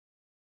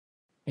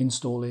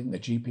Installing a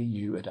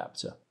GPU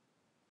adapter.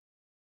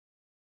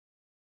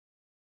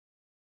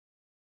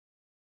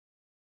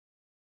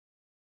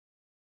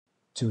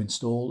 To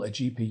install a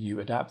GPU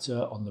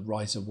adapter on the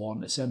riser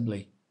 1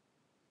 assembly,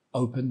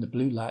 open the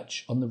blue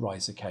latch on the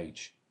riser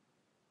cage.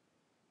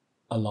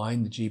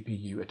 Align the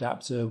GPU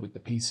adapter with the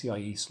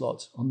PCIe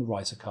slot on the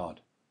riser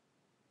card.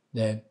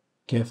 Then,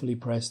 carefully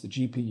press the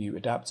GPU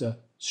adapter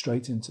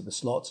straight into the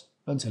slot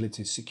until it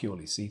is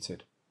securely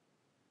seated.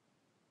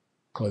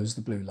 Close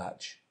the blue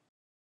latch.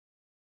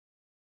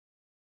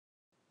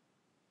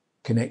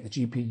 Connect the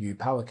GPU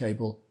power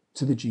cable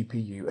to the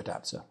GPU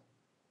adapter.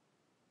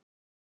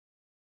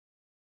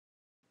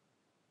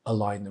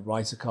 Align the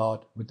riser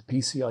card with the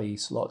PCIe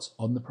slot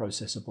on the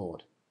processor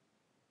board.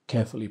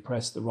 Carefully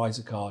press the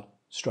riser card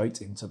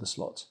straight into the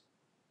slot.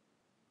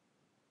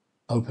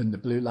 Open the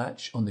blue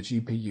latch on the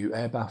GPU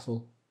air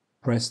baffle,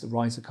 press the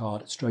riser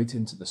card straight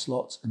into the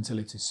slot until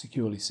it is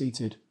securely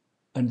seated,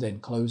 and then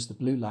close the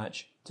blue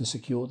latch to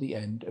secure the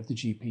end of the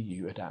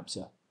GPU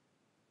adapter.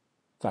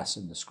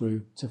 Fasten the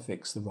screw to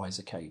fix the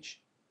riser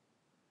cage.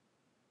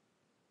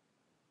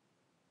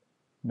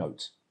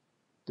 Note: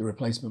 the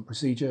replacement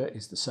procedure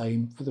is the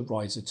same for the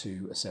riser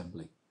 2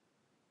 assembly.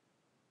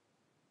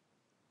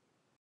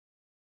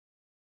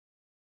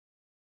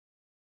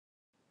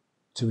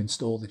 To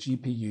install the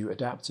GPU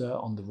adapter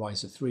on the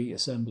riser 3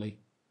 assembly,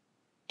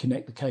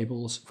 connect the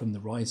cables from the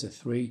riser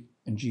 3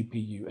 and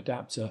GPU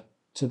adapter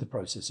to the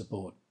processor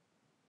board.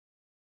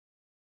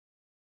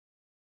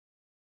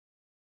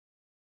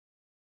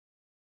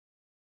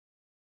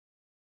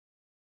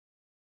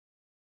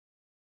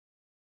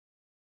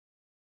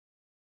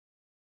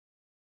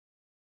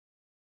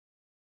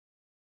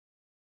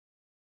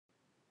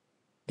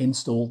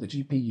 Install the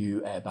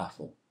GPU air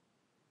baffle.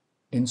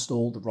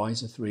 Install the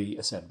riser 3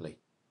 assembly.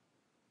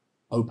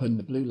 Open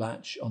the blue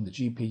latch on the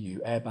GPU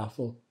air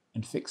baffle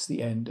and fix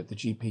the end of the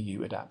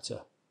GPU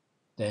adapter.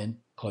 Then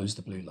close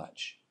the blue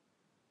latch.